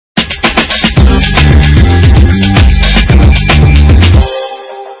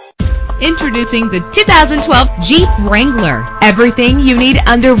Introducing the 2012 Jeep Wrangler. Everything you need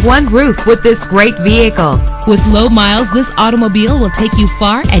under one roof with this great vehicle. With low miles, this automobile will take you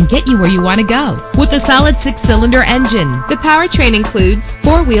far and get you where you want to go. With a solid 6-cylinder engine, the powertrain includes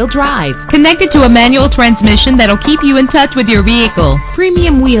 4-wheel drive, connected to a manual transmission that'll keep you in touch with your vehicle.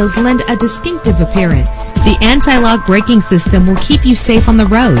 Premium wheels lend a distinctive appearance. The anti-lock braking system will keep you safe on the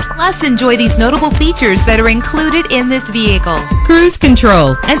road. Plus, enjoy these notable features that are included in this vehicle: cruise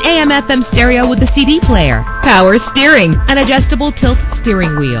control, an AM/FM stereo with a CD player, power steering, an adjustable tilt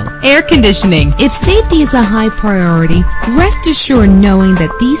steering wheel, air conditioning. If safety is a high priority, rest assured knowing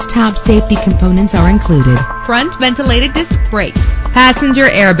that these top safety components are included: front ventilated disc brakes, passenger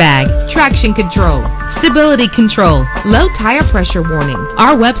airbag, traction control, stability control, low tire pressure warning.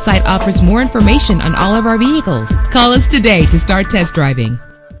 Our website offers more information on all of our vehicles. Call us today to start test driving.